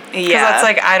did. Yeah, because that's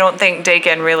like, I don't think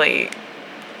Dakin really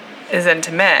is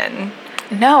into men.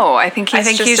 No, I think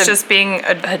he's just being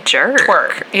a jerk.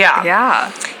 Twerk. Yeah.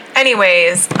 Yeah.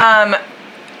 Anyways,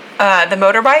 the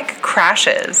motorbike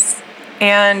crashes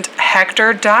and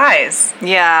Hector dies.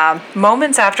 Yeah.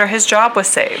 Moments after his job was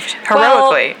saved.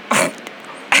 Heroically. Well,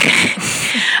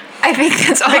 I think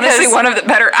that's honestly one of the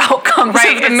better outcomes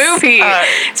of the movie.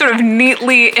 Sort of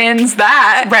neatly ends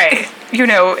that. Right. You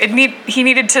know, he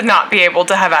needed to not be able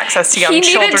to have access to young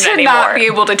children anymore. He needed to not be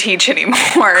able to teach anymore.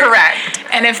 Correct.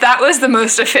 And if that was the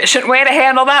most efficient way to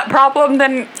handle that problem,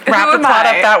 then wrap the plot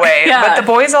up that way. Yeah. But the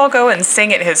boys all go and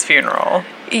sing at his funeral.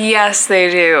 Yes, they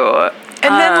do.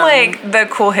 And then, like, the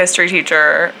cool history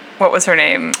teacher, what was her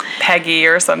name? Peggy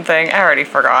or something? I already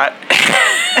forgot.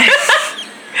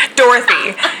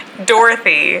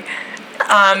 Dorothy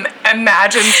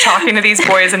imagines talking to these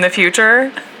boys in the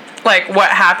future. Like, what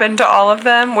happened to all of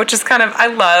them, which is kind of, I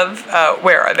love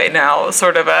Where Are They Now,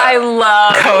 sort of I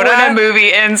love coda. When a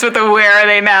movie ends with a Where Are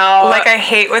They Now. Like, I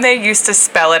hate when they used to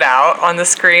spell it out on the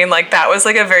screen. Like, that was,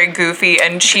 like, a very goofy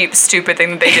and cheap, stupid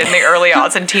thing that they did in the early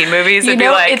aughts and teen movies. It'd be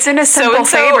like, it's in A Simple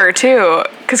Favor, too,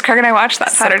 because Craig and I watched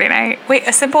that Saturday night. Wait,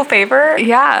 A Simple Favor?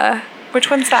 Yeah. Which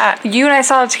one's that? You and I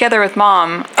saw it together with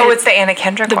Mom. Oh, it's the Anna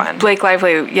Kendrick one. Blake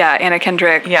Lively, yeah, Anna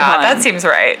Kendrick. Yeah, one. that seems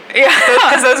right. Yeah.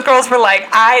 Because those girls were like,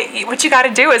 what you got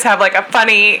to do is have like a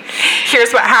funny,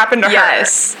 here's what happened to her.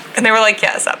 Yes. And they were like,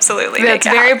 yes, absolutely. That's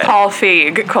very Paul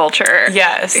Feig culture.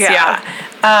 Yes, yeah.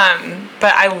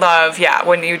 But I love,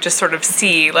 when you just sort of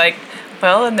see like,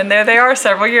 well, and then there they are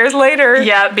several years later.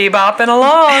 Yeah, bebopping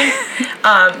along.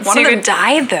 One of them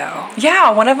died, though. Yeah,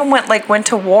 one of them went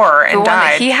to war and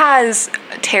died. He has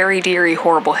Terry Deary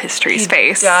horrible history's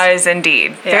face. He does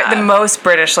indeed. Yeah. They're the most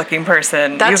British-looking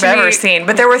person you've ever seen.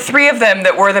 But there were 3 of them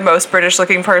that were the most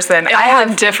British-looking person. I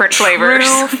have different flavors.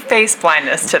 True face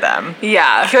blindness to them.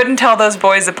 Yeah, couldn't tell those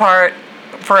boys apart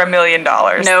for $1 million.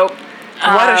 Nope.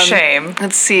 What a shame.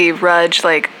 Let's see, Rudge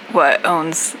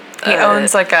owns. He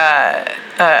owns like a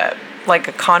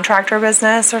contractor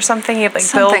business or something. He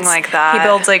something like that. He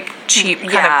builds like cheap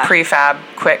kind of prefab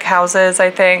quick houses, I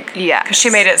think. Yeah. Because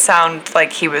she made it sound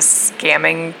like he was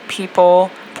scamming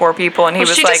poor people, and he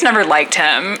was she like, just never liked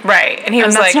him. Right. And he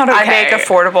was like, I make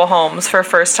affordable homes for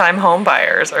first time home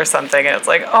buyers or something. And it's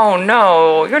like, oh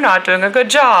no, you're not doing a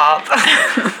good job.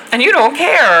 And you don't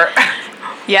care.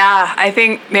 Yeah, I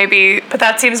think maybe. But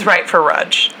that seems right for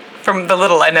Rudge, from the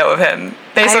little I know of him.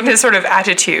 Based on his sort of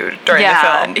attitude during the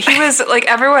film. He was like,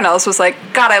 everyone else was like,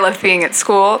 God, I love being at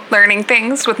school, learning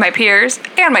things with my peers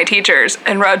and my teachers.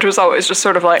 And Rudge was always just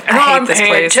sort of like, I hate this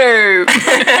place too.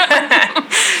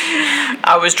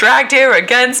 I was dragged here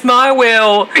against my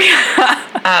will.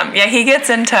 He gets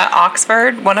into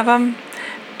Oxford, one of them,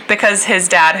 because his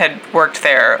dad had worked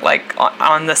there, like,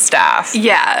 on the staff.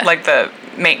 Yeah. Like the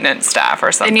maintenance staff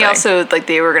or something. And he also, like,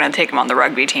 they were going to take him on the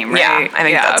rugby team, right? Yeah, I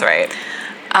think that's right.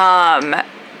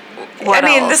 What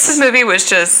else? This movie was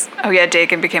just... Oh, yeah,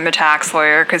 Dakin became a tax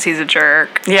lawyer because he's a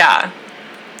jerk. Yeah.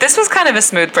 This was kind of a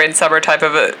smooth brain summer type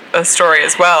of a story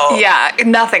as well. Yeah,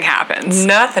 nothing happens.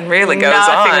 Nothing really goes on.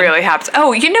 Nothing really happens.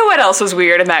 Oh, you know what else was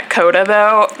weird in that coda,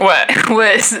 though? What?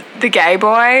 Was the gay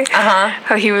boy. Uh-huh.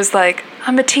 How he was like,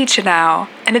 I'm a teacher now,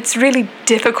 and it's really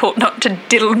difficult not to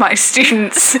diddle my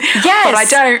students. Yes. But I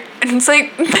don't. And it's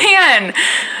like, man.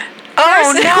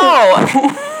 Oh,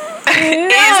 no. Is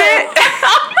it?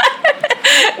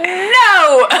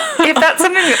 No. If that's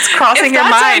something that's crossing your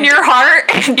mind. If that's on your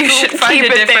heart, you should find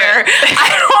keep it there. I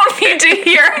don't need to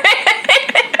hear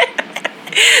it.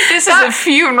 This is a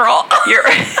funeral.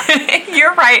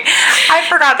 You're right. I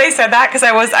forgot they said that because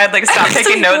I'd like stopped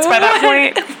taking notes by that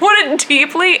point. What a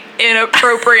deeply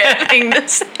inappropriate thing to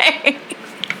say.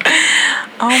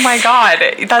 Oh my God.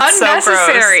 That's so gross.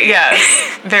 Unnecessary. Yes.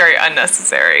 Very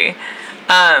unnecessary.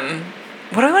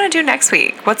 What do we want to do next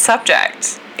week? What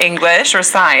subject? English or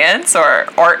science or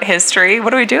art history?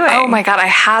 What are we doing? Oh my God, I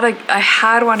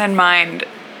had one in mind.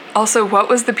 Also, what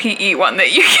was the PE one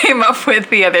that you came up with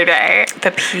the other day?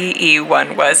 The PE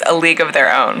one was A League of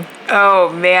Their Own.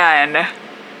 Oh man.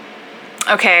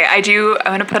 Okay, I'm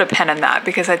going to put a pin in that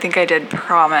because I think I did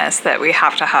promise that we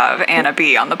have to have Anna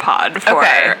B on the pod for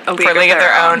A League of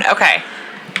Their Own. Okay.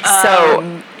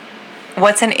 So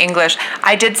What's in English?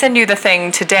 I did send you the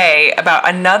thing today about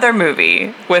another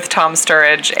movie with Tom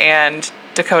Sturridge and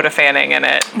Dakota Fanning in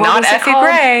it. Not Effie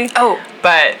Gray. Oh.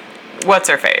 But what's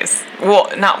her face? Well,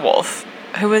 not Wolf.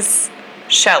 Who was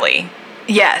Shelley?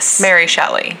 Yes. Mary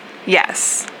Shelley.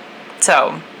 Yes.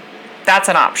 So that's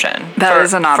an option. That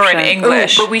is an option. For an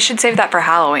English. Ooh, but we should save that for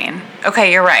Halloween.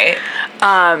 Okay, you're right.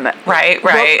 Right.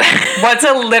 Well, what's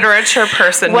a literature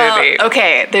person movie?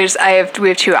 Okay, we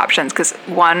have two options, because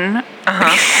one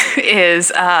is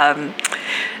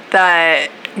the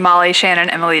Molly Shannon,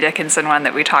 Emily Dickinson one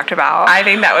that we talked about. I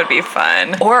think that would be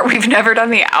fun. Or we've never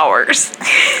done The Hours.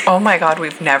 Oh my God,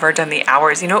 we've never done The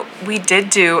Hours. You know, we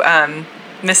did do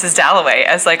Mrs. Dalloway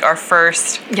as like our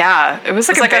first. Yeah, it was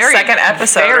like a second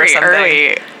episode or something.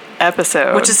 Early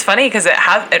episode, which is funny because it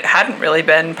hadn't really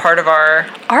been part of our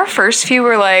first few.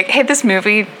 Were like, hey, this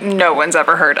movie no one's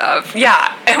ever heard of.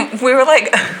 Yeah, and we were like,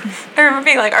 I remember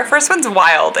being like, our first one's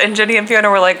Wild, and Jenny and Fiona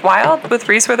were like, Wild with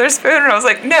Reese Witherspoon, and I was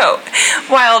like, no,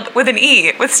 Wild with an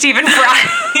E with Stephen Fry.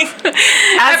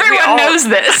 Everyone knows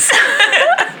this.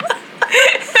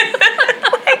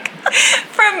 Like,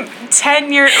 from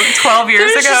 12 years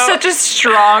There's ago. Just such a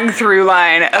strong through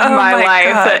line of my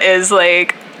life God. that is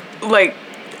like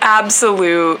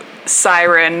absolute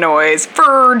siren noise.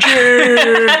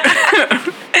 Virgin.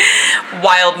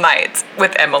 Wild Nights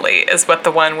with Emily is what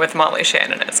the one with Molly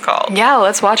Shannon is called. Yeah,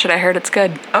 let's watch it. I heard it's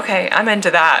good. Okay, I'm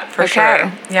into that for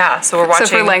sure. Yeah, so we're watching.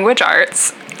 So for language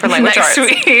arts. Next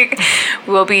week,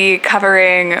 we'll be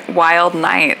covering Wild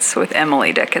Nights with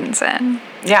Emily Dickinson.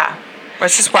 Yeah. Or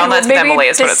it's just Wild Nights with Emily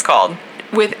is what it's called.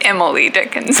 With Emily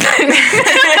Dickinson. Okay,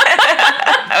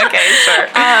 sure.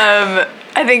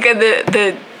 I think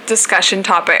the discussion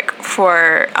topic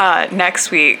for next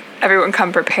week, everyone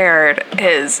come prepared,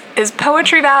 is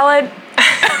poetry valid?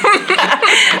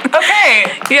 Okay.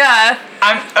 Yeah.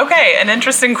 Okay, an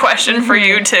interesting question for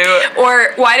you too.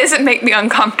 Or why does it make me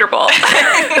uncomfortable?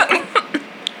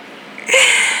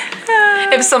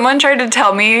 If someone tried to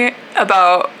tell me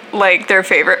about like their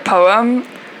favorite poem,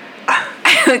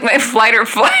 like my flight or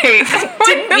flight.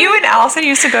 Didn't you and Allison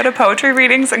used to go to poetry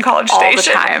readings in College Station? All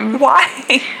the time. Why?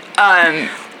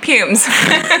 Pumes.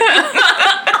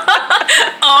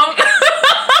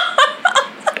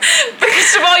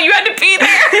 First of all, you had to be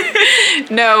there.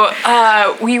 No,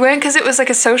 we went because it was like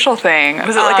a social thing.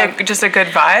 Was it like just a good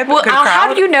vibe? Well, good I'll crowd?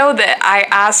 have you know that I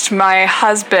asked my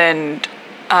husband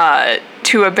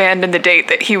to abandon the date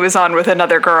that he was on with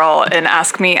another girl and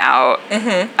ask me out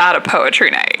at a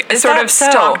poetry night. I sort of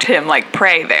stalked him like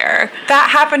prey there. That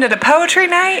happened at a poetry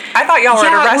night? I thought y'all were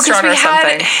at a restaurant or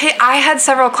something. I had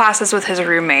several classes with his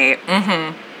roommate,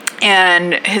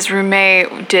 and his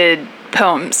roommate did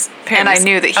poems, and I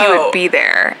knew that he would be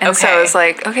there, and so I was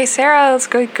like, okay, Sarah, let's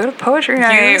go to poetry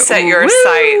night. You set your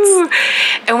sights.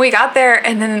 And we got there,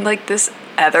 and then like this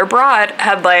other broad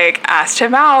had like asked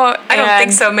him out. I don't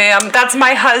think so, ma'am. That's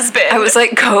my husband. I was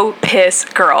like, go piss,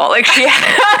 girl. Like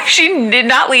she did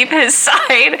not leave his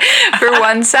side for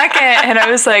 1 second, and I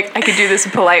was like, I could do this a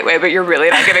polite way, but you're really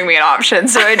not giving me an option.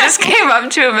 So I just came up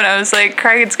to him and I was like,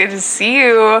 Craig, it's good to see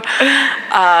you.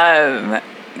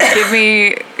 Give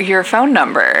me your phone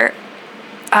number.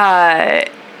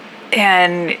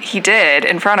 And he did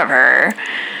in front of her.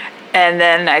 And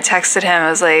then I texted him. I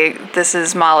was like, this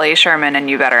is Molly Sherman, and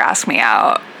you better ask me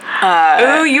out.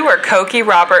 Ooh, you were Cokie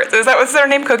Roberts. Is that what's their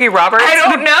name? Cokie Roberts? I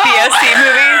don't know. PSC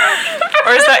movie?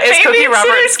 Or is Cokie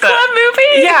Roberts the Club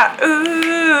movie? Yeah.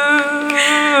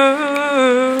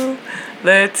 Ooh,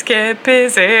 let's get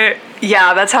busy.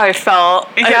 Yeah, that's how I felt.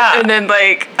 Yeah. And then,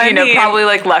 like, probably,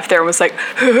 like, left there and was like...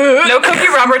 No, Cokie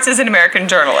Roberts is an American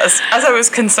journalist, as I was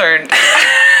concerned.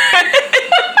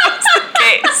 That's the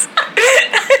case.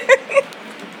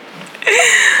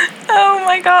 Oh,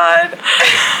 my God.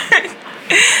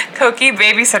 Cokie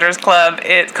Babysitters Club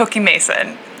is Cokie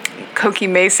Mason. Cokie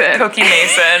Mason. Cokie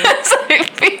Mason. That's what I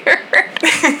feared.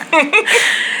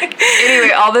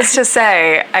 Anyway, all this to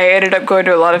say, I ended up going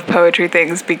to a lot of poetry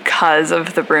things because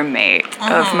of the roommate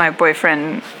of my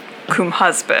boyfriend, cum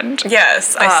husband.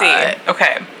 Yes, I see.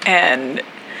 Okay. And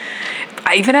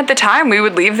even at the time, we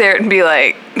would leave there and be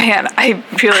like, man, I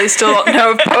really still don't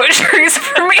know if poetry's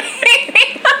for me.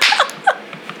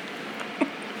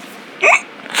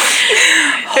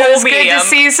 It was good to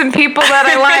see some people that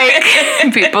I like,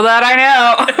 people that I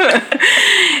know.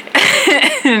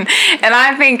 And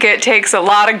I think it takes a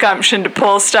lot of gumption to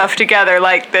pull stuff together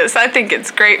like this. I think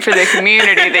it's great for the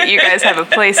community that you guys have a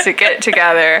place to get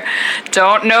together.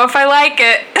 Don't know if I like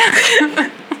it.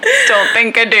 Don't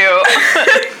think I do.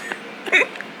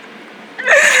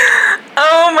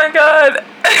 Oh my God.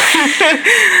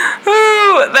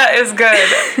 Ooh, that is good.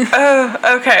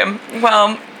 Oh, okay.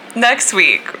 Well, next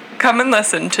week, come and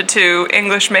listen to two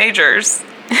English majors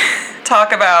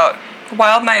talk about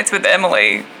Wild Nights with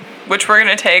Emily, which we're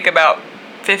going to take about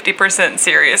 50%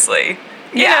 seriously.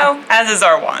 You know, as is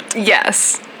our wont.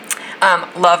 Yes.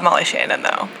 Love Molly Shannon,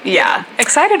 though. Yeah.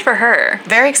 Excited for her.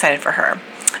 Very excited for her.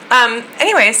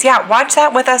 Anyways, yeah, watch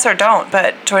that with us or don't,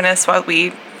 but join us while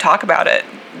we talk about it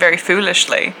very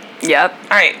foolishly. Yep. All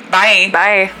right, bye.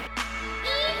 Bye.